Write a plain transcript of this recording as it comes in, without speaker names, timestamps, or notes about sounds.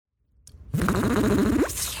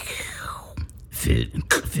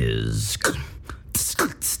Fizz.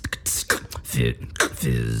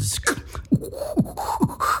 Fizz.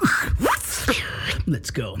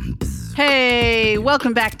 Let's go. Hey,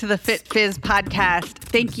 welcome back to the Fit Fizz podcast.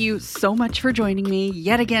 Thank you so much for joining me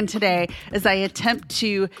yet again today as I attempt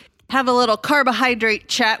to have a little carbohydrate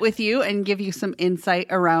chat with you and give you some insight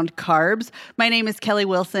around carbs. My name is Kelly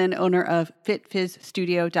Wilson, owner of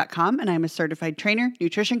FitFizzStudio.com, and I'm a certified trainer,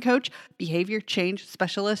 nutrition coach, behavior change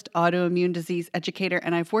specialist, autoimmune disease educator,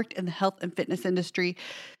 and I've worked in the health and fitness industry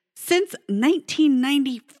since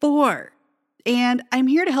 1994. And I'm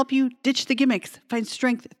here to help you ditch the gimmicks, find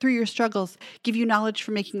strength through your struggles, give you knowledge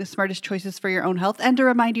for making the smartest choices for your own health, and to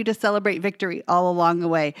remind you to celebrate victory all along the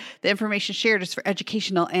way. The information shared is for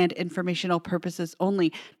educational and informational purposes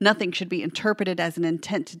only. Nothing should be interpreted as an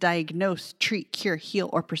intent to diagnose, treat, cure,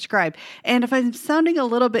 heal, or prescribe. And if I'm sounding a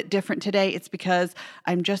little bit different today, it's because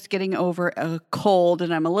I'm just getting over a cold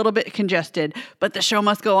and I'm a little bit congested, but the show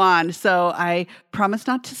must go on. So I promise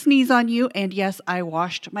not to sneeze on you. And yes, I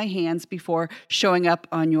washed my hands before showing up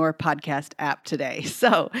on your podcast app today.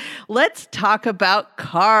 So let's talk about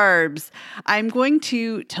carbs. I'm going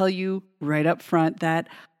to tell you right up front that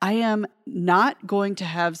I am not going to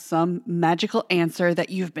have some magical answer that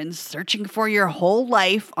you've been searching for your whole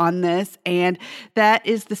life on this. And that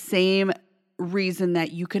is the same reason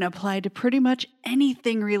that you can apply to pretty much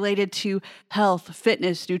anything related to health,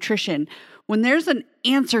 fitness, nutrition. When there's an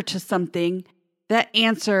answer to something, that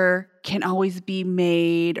answer can always be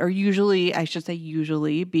made, or usually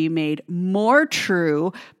be made more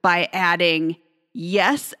true by adding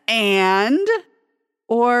yes and,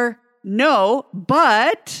 or no,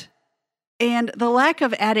 but. And the lack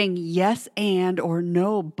of adding yes and or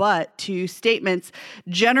no but to statements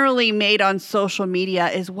generally made on social media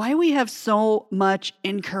is why we have so much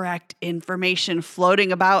incorrect information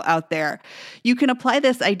floating about out there. You can apply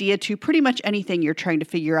this idea to pretty much anything you're trying to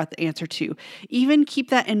figure out the answer to. Even keep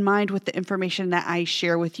that in mind with the information that I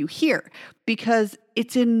share with you here, because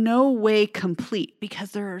it's in no way complete, because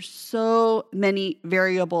there are so many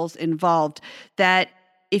variables involved that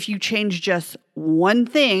if you change just one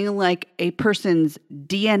thing, like a person's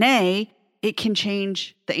DNA, it can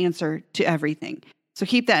change the answer to everything. So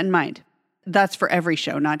keep that in mind. That's for every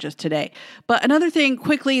show, not just today. But another thing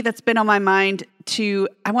quickly that's been on my mind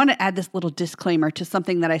I want to add this little disclaimer to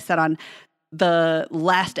something that I said on the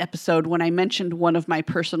last episode when I mentioned one of my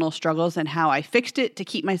personal struggles and how I fixed it to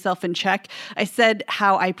keep myself in check. I said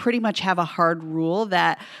how I pretty much have a hard rule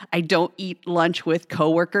that I don't eat lunch with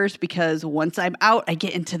coworkers, because once I'm out, I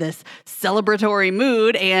get into this celebratory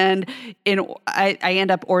mood and I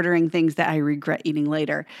end up ordering things that I regret eating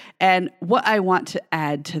later. And what I want to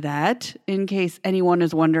add to that, in case anyone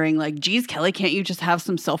is wondering, like, geez, Kelly, can't you just have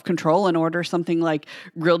some self-control and order something like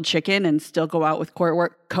grilled chicken and still go out with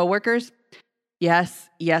coworkers? Yes,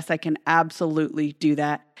 I can absolutely do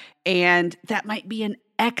that. And that might be an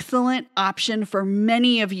excellent option for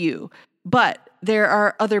many of you. But there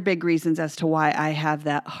are other big reasons as to why I have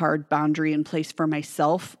that hard boundary in place for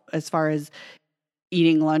myself as far as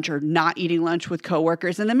eating lunch or not eating lunch with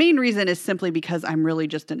coworkers. And the main reason is simply because I'm really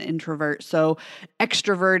just an introvert. So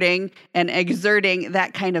extroverting and exerting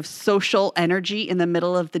that kind of social energy in the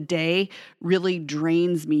middle of the day really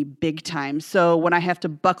drains me big time. So when I have to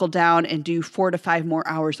buckle down and do 4 to 5 more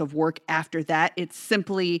hours of work after that, it's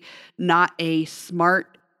simply not a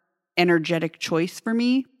smart, energetic choice for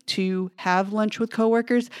me to have lunch with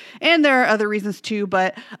coworkers. And there are other reasons too,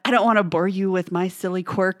 but I don't want to bore you with my silly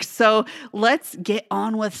quirks. So let's get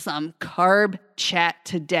on with some carb chat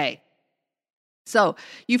today. So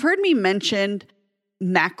you've heard me mention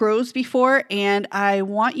macros before, and I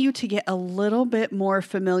want you to get a little bit more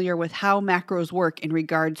familiar with how macros work in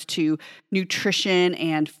regards to nutrition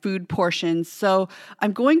and food portions. So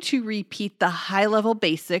I'm going to repeat the high-level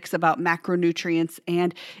basics about macronutrients,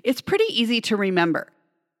 and it's pretty easy to remember.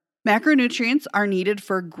 Macronutrients are needed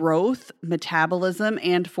for growth, metabolism,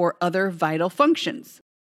 and for other vital functions.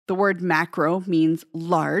 The word macro means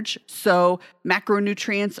large, so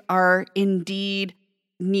macronutrients are indeed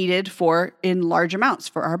needed in large amounts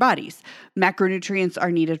for our bodies. Macronutrients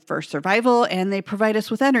are needed for survival, and they provide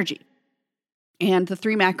us with energy. And the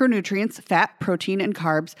 3 macronutrients, fat, protein, and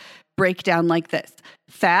carbs, break down like this.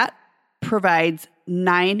 Fat provides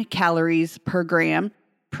 9 calories per gram.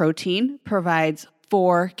 Protein provides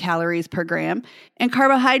 4 calories per gram, and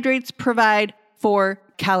carbohydrates provide 4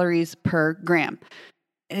 calories per gram.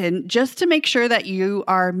 And just to make sure that you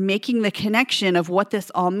are making the connection of what this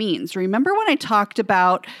all means, remember when I talked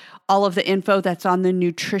about all of the info that's on the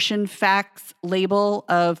nutrition facts label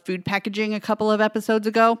of food packaging a couple of episodes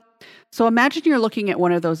ago. So imagine you're looking at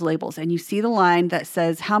one of those labels and you see the line that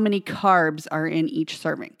says how many carbs are in each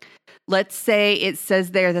serving. Let's say it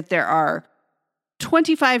says there that there are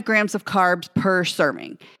 25 grams of carbs per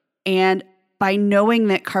serving. And by knowing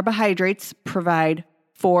that carbohydrates provide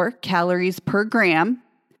 4 calories per gram,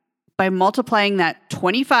 by multiplying that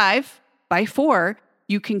 25 by 4,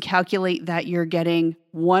 you can calculate that you're getting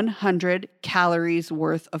 100 calories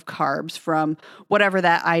worth of carbs from whatever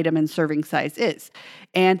that item and serving size is.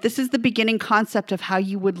 And this is the beginning concept of how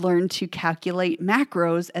you would learn to calculate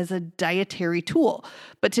macros as a dietary tool.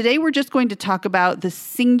 But today we're just going to talk about the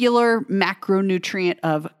singular macronutrient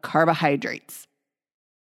of carbohydrates.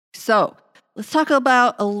 So let's talk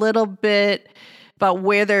about a little bit about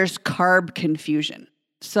where there's carb confusion.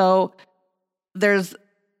 So there's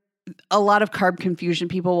a lot of carb confusion.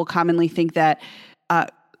 People will commonly think that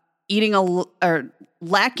eating or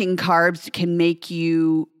lacking carbs can make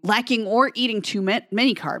you lacking or eating too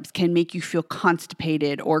many carbs can make you feel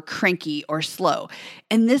constipated or cranky or slow.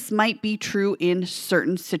 And this might be true in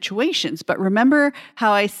certain situations. But remember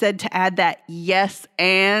how I said to add that yes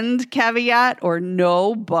and caveat or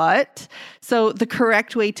no but? So the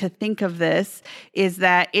correct way to think of this is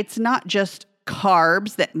that it's not just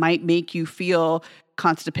carbs that might make you feel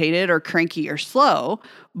constipated or cranky or slow,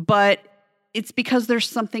 but it's because there's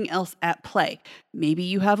something else at play. Maybe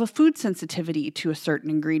you have a food sensitivity to a certain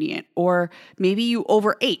ingredient, or maybe you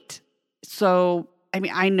overate. So,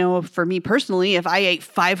 I know for me personally, if I ate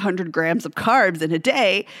 500 grams of carbs in a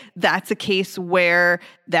day, that's a case where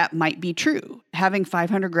that might be true. Having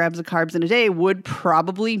 500 grams of carbs in a day would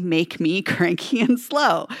probably make me cranky and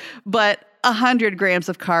slow, but 100 grams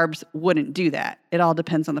of carbs wouldn't do that. It all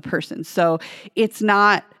depends on the person. So it's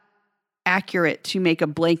not accurate to make a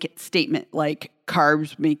blanket statement like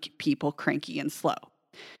carbs make people cranky and slow.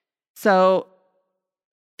 So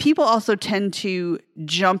people also tend to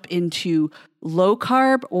jump into low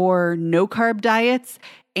carb or no carb diets,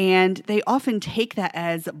 and they often take that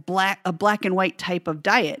as a black and white type of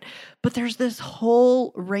diet. But there's this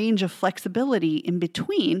whole range of flexibility in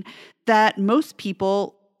between that most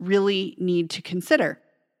people really need to consider.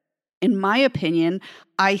 In my opinion,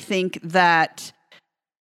 I think that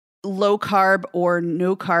low carb or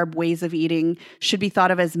no carb ways of eating should be thought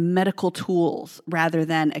of as medical tools rather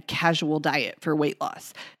than a casual diet for weight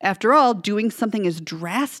loss. After all, doing something as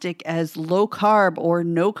drastic as low carb or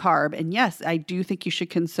no carb, and yes, I do think you should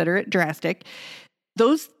consider it drastic,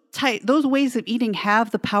 those ways of eating have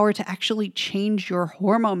the power to actually change your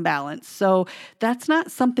hormone balance. So that's not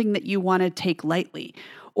something that you want to take lightly.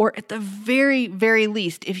 Or at the very, very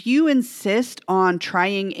least, if you insist on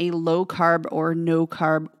trying a low carb or no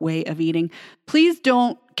carb way of eating, please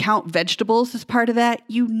don't count vegetables as part of that.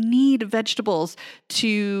 You need vegetables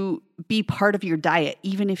to be part of your diet,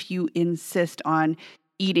 even if you insist on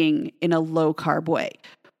eating in a low carb way.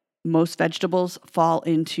 Most vegetables fall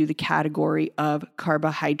into the category of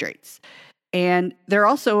carbohydrates. And they're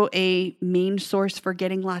also a main source for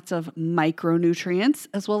getting lots of micronutrients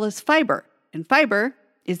as well as fiber. And fiber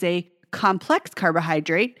is a complex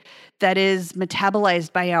carbohydrate that is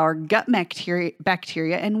metabolized by our gut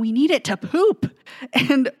bacteria, and we need it to poop.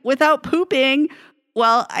 And without pooping,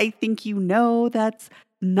 well, I think you know that's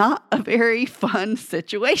not a very fun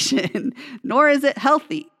situation, nor is it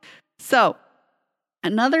healthy. So,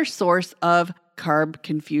 another source of carb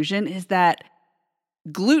confusion is that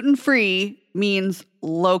gluten-free means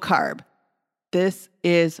low carb. This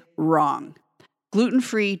is wrong.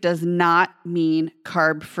 Gluten-free does not mean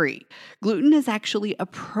carb-free. Gluten is actually a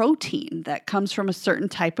protein that comes from a certain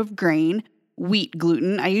type of grain, wheat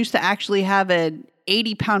gluten. I used to actually have an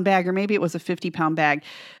 80-pound bag, or maybe it was a 50-pound bag,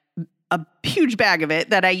 a huge bag of it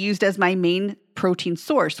that I used as my main protein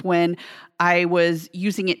source when I was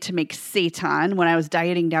using it to make seitan when I was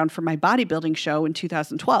dieting down for my bodybuilding show in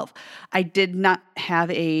 2012. I didn't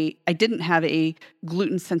have a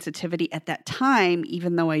gluten sensitivity at that time,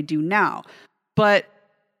 even though I do now. But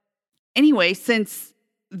anyway, since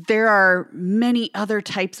there are many other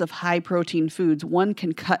types of high protein foods, one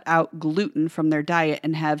can cut out gluten from their diet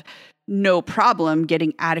and have no problem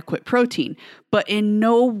getting adequate protein. But in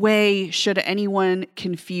no way should anyone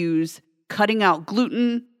confuse cutting out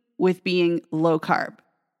gluten with being low carb.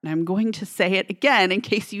 And I'm going to say it again in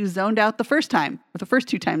case you zoned out the first time, or the first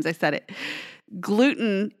 2 times I said it.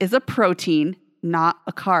 Gluten is a protein, not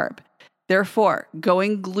a carb. Therefore,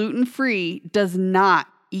 going gluten-free does not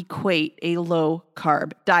equate a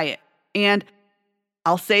low-carb diet. And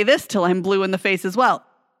I'll say this till I'm blue in the face as well.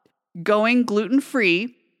 Going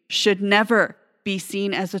gluten-free should never be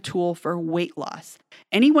seen as a tool for weight loss.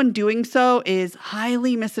 Anyone doing so is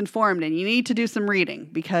highly misinformed, and you need to do some reading,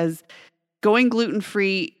 because going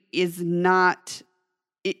gluten-free is not,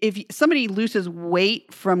 if somebody loses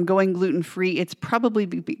weight from going gluten-free, it's probably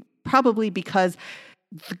because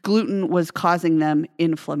the gluten was causing them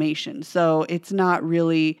inflammation. So it's not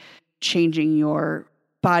really changing your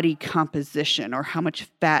body composition or how much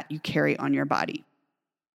fat you carry on your body.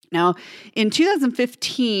 Now, in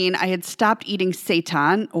 2015, I had stopped eating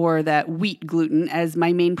seitan, or that wheat gluten, as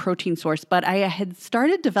my main protein source, but I had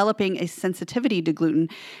started developing a sensitivity to gluten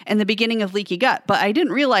and the beginning of leaky gut, but I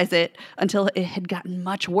didn't realize it until it had gotten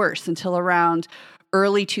much worse, until around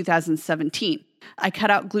early 2017. I cut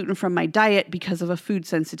out gluten from my diet because of a food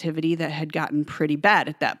sensitivity that had gotten pretty bad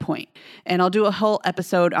at that point. And I'll do a whole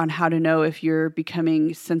episode on how to know if you're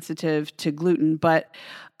becoming sensitive to gluten. But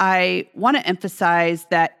I want to emphasize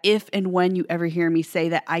that if and when you ever hear me say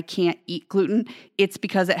that I can't eat gluten, it's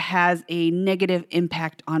because it has a negative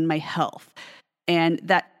impact on my health. And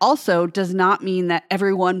that also does not mean that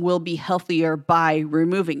everyone will be healthier by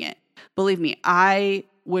removing it. Believe me, I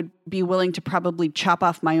would be willing to probably chop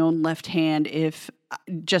off my own left hand if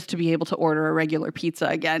just to be able to order a regular pizza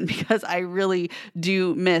again, because I really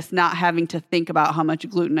do miss not having to think about how much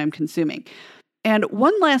gluten I'm consuming. And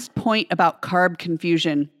one last point about carb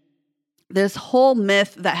confusion. This whole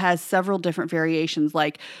myth that has several different variations,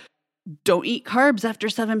 like don't eat carbs after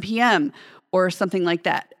 7 p.m. or something like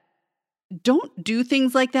that. Don't do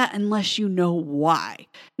things like that unless you know why.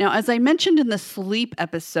 Now, as I mentioned in the sleep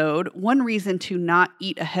episode, one reason to not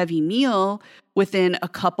eat a heavy meal within a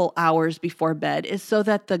couple hours before bed is so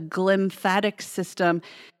that the glymphatic system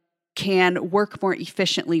can work more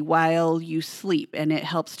efficiently while you sleep, and it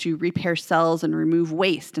helps to repair cells and remove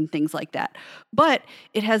waste and things like that. But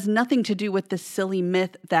it has nothing to do with the silly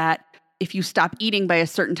myth that if you stop eating by a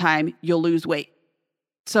certain time, you'll lose weight.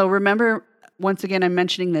 So remember, once again, I'm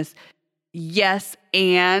mentioning this yes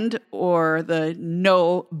and or the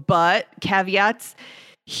no but caveats.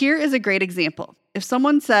 Here is a great example. If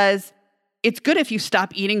someone says, it's good if you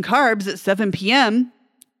stop eating carbs at 7 p.m.,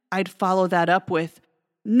 I'd follow that up with,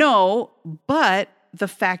 no, but the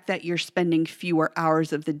fact that you're spending fewer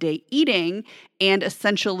hours of the day eating and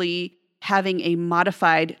essentially having a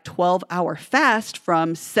modified 12-hour fast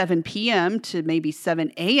from 7 p.m. to maybe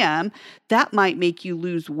 7 a.m., that might make you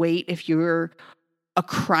lose weight if you're a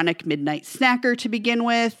chronic midnight snacker to begin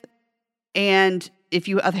with, and if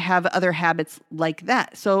you have other habits like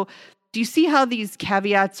that. So do you see how these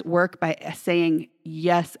caveats work by saying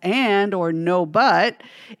yes and or no but?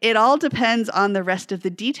 It all depends on the rest of the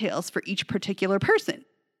details for each particular person.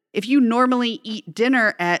 If you normally eat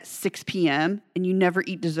dinner at 6 p.m. and you never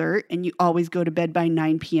eat dessert and you always go to bed by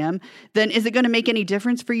 9 p.m., then is it going to make any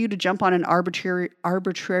difference for you to jump on an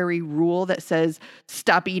arbitrary rule that says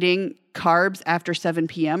stop eating carbs after 7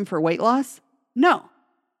 p.m. for weight loss? No.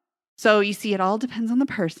 So you see, it all depends on the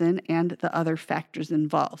person and the other factors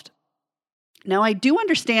involved. Now, I do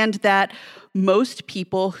understand that most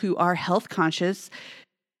people who are health conscious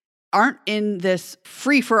aren't in this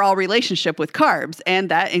free-for-all relationship with carbs, and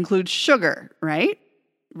that includes sugar, right?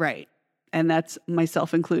 Right. And that's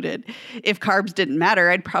myself included. If carbs didn't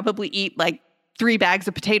matter, I'd probably eat like 3 bags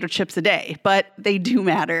of potato chips a day, but they do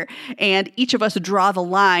matter. And each of us draw the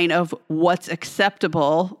line of what's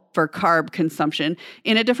acceptable for carb consumption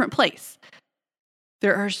in a different place.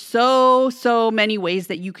 There are so many ways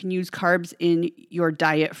that you can use carbs in your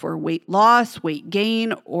diet for weight loss, weight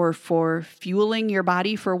gain, or for fueling your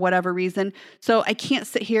body for whatever reason. So I can't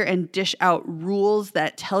sit here and dish out rules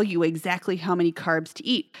that tell you exactly how many carbs to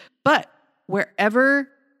eat. But wherever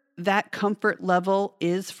that comfort level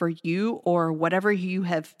is for you, or whatever you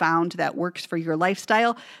have found that works for your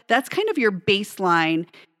lifestyle, that's kind of your baseline.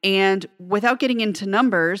 And without getting into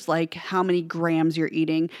numbers like how many grams you're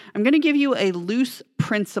eating, I'm going to give you a loose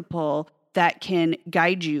principle that can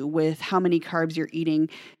guide you with how many carbs you're eating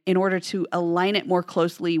in order to align it more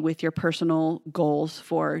closely with your personal goals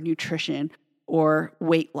for nutrition or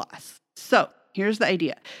weight loss. So here's the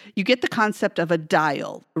idea. You get the concept of a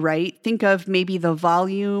dial, right? Think of maybe the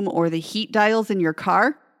volume or the heat dials in your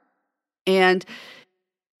car, and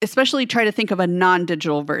especially try to think of a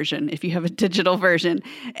non-digital version if you have a digital version.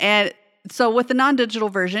 And so with the non-digital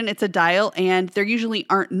version, it's a dial, and there usually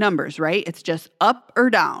aren't numbers, right? It's just up or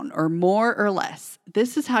down or more or less.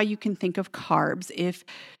 This is how you can think of carbs if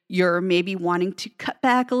you're maybe wanting to cut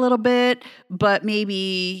back a little bit, but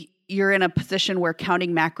maybe you're in a position where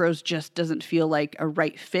counting macros just doesn't feel like a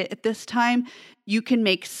right fit at this time. You can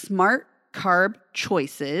make smart carb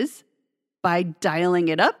choices by dialing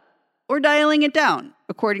it up or dialing it down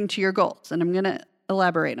according to your goals. And I'm going to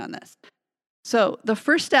elaborate on this. So the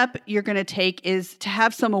first step you're going to take is to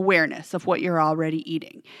have some awareness of what you're already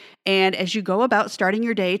eating. And as you go about starting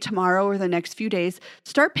your day tomorrow or the next few days,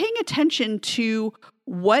 start paying attention to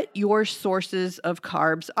what your sources of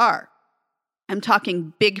carbs are. I'm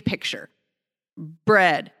talking big picture: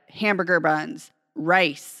 bread, hamburger buns,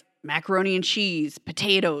 rice, macaroni and cheese,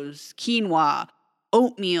 potatoes, quinoa,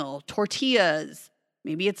 oatmeal, tortillas.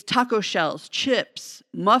 Maybe it's taco shells, chips,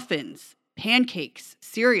 muffins, pancakes,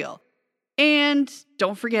 cereal. And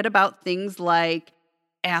don't forget about things like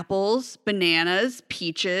apples, bananas,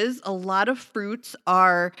 peaches. A lot of fruits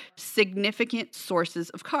are significant sources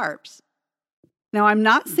of carbs. Now, I'm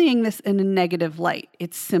not saying this in a negative light.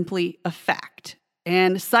 It's simply a fact.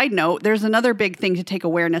 And side note, there's another big thing to take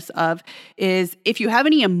awareness of is if you have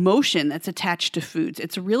any emotion that's attached to foods,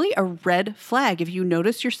 it's really a red flag if you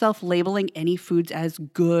notice yourself labeling any foods as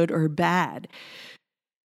good or bad.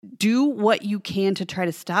 Do what you can to try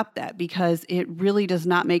to stop that, because it really does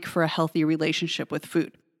not make for a healthy relationship with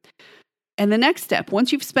food. And the next step,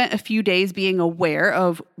 once you've spent a few days being aware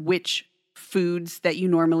of which foods that you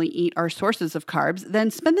normally eat are sources of carbs, then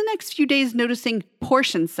spend the next few days noticing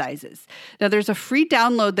portion sizes. Now, there's a free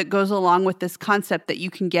download that goes along with this concept that you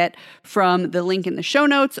can get from the link in the show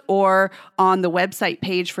notes or on the website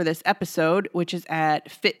page for this episode, which is at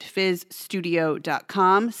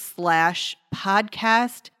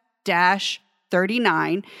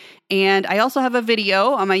fitfizzstudio.com/podcast-39. And I also have a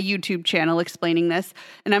video on my YouTube channel explaining this.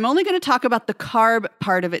 And I'm only going to talk about the carb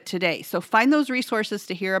part of it today. So find those resources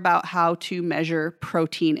to hear about how to measure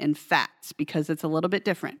protein and fats, because it's a little bit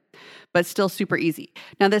different, but still super easy.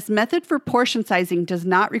 Now, this method for portion sizing does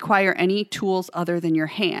not require any tools other than your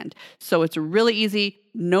hand. So it's really easy,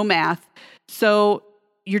 no math. So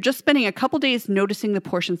you're just spending a couple days noticing the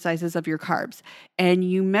portion sizes of your carbs, and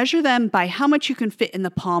you measure them by how much you can fit in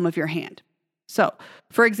the palm of your hand. So,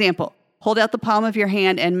 for example, hold out the palm of your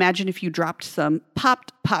hand and imagine if you dropped some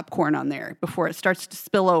popped popcorn on there before it starts to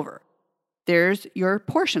spill over. There's your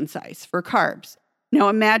portion size for carbs. Now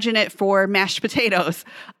imagine it for mashed potatoes.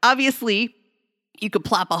 Obviously, you could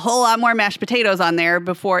plop a whole lot more mashed potatoes on there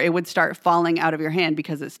before it would start falling out of your hand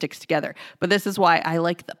because it sticks together. But this is why I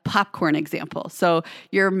like the popcorn example. So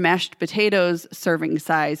your mashed potatoes serving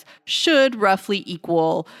size should roughly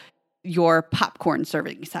equal your popcorn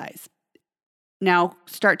serving size. Now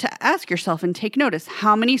start to ask yourself and take notice,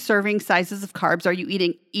 how many serving sizes of carbs are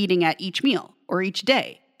you eating at each meal or each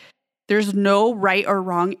day? There's no right or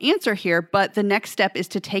wrong answer here, but the next step is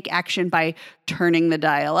to take action by turning the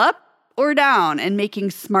dial up or down and making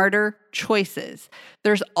smarter choices.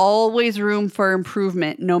 There's always room for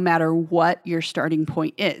improvement, no matter what your starting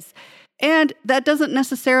point is. And that doesn't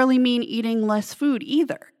necessarily mean eating less food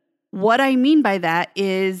either. What I mean by that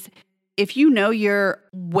is, if you know you're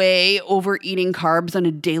way overeating carbs on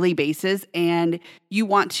a daily basis and you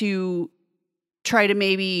want to try to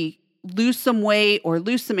maybe lose some weight or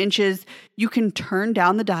lose some inches, you can turn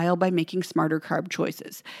down the dial by making smarter carb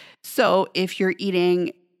choices. So if you're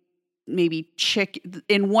eating maybe chicken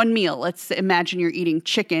in one meal, let's imagine you're eating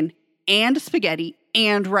chicken and spaghetti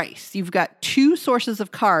and rice. You've got two sources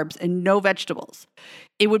of carbs and no vegetables.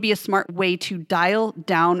 It would be a smart way to dial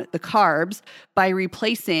down the carbs by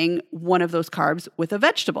replacing one of those carbs with a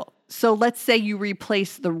vegetable. So let's say you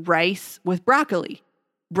replace the rice with broccoli.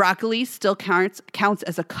 Broccoli still counts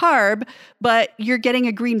as a carb, but you're getting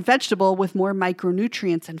a green vegetable with more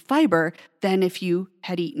micronutrients and fiber than if you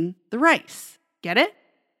had eaten the rice. Get it?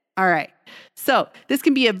 All right. So this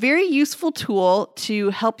can be a very useful tool to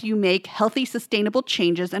help you make healthy, sustainable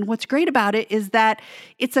changes. And what's great about it is that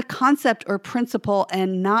it's a concept or principle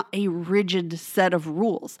and not a rigid set of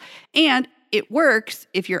rules. And it works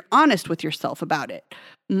if you're honest with yourself about it.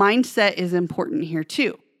 Mindset is important here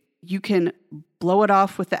too. You can blow it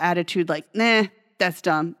off with the attitude like, nah, that's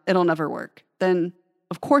dumb. It'll never work. Then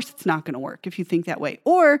of course it's not going to work if you think that way.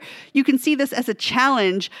 Or you can see this as a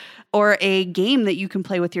challenge or a game that you can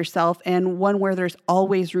play with yourself, and one where there's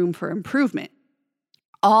always room for improvement.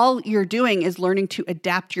 All you're doing is learning to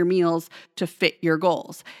adapt your meals to fit your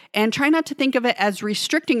goals. And try not to think of it as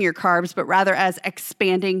restricting your carbs, but rather as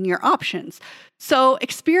expanding your options. So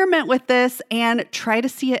experiment with this and try to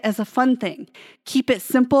see it as a fun thing. Keep it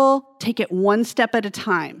simple, take it one step at a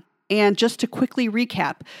time. And just to quickly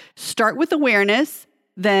recap, start with awareness,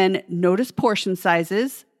 then notice portion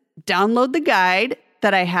sizes, download the guide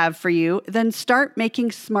that I have for you, then start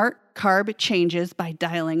making smart carb changes by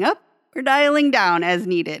dialing up or dialing down as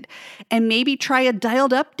needed. And maybe try a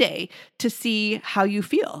dialed up day to see how you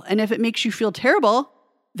feel. And if it makes you feel terrible,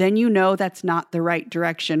 then you know that's not the right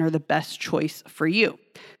direction or the best choice for you.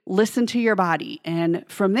 Listen to your body. And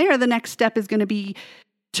from there, the next step is going to be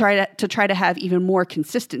try to have even more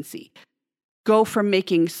consistency. Go from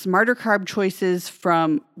making smarter carb choices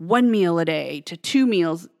from 1 meal a day to 2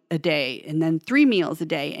 meals a day and then 3 meals a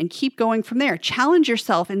day, and keep going from there. Challenge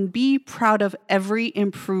yourself and be proud of every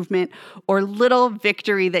improvement or little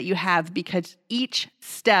victory that you have, because each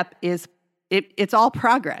step it's all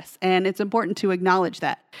progress, and it's important to acknowledge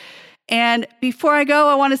that. And before I go,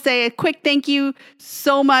 I want to say a quick thank you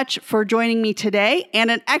so much for joining me today,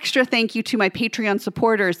 and an extra thank you to my Patreon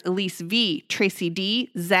supporters, Elise V, Tracy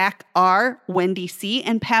D, Zach R, Wendy C,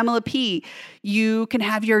 and Pamela P. You can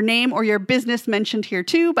have your name or your business mentioned here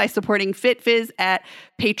too by supporting FitFizz at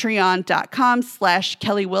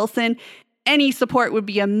patreon.com/Kelly Wilson. Any support would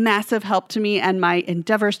be a massive help to me and my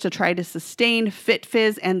endeavors to try to sustain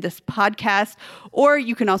FitFizz and this podcast. Or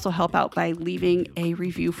you can also help out by leaving a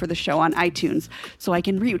review for the show on iTunes so I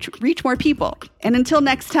can reach more people. And until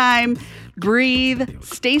next time, breathe,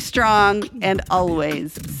 stay strong, and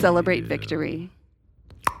always celebrate victory.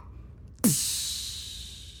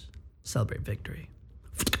 Celebrate victory.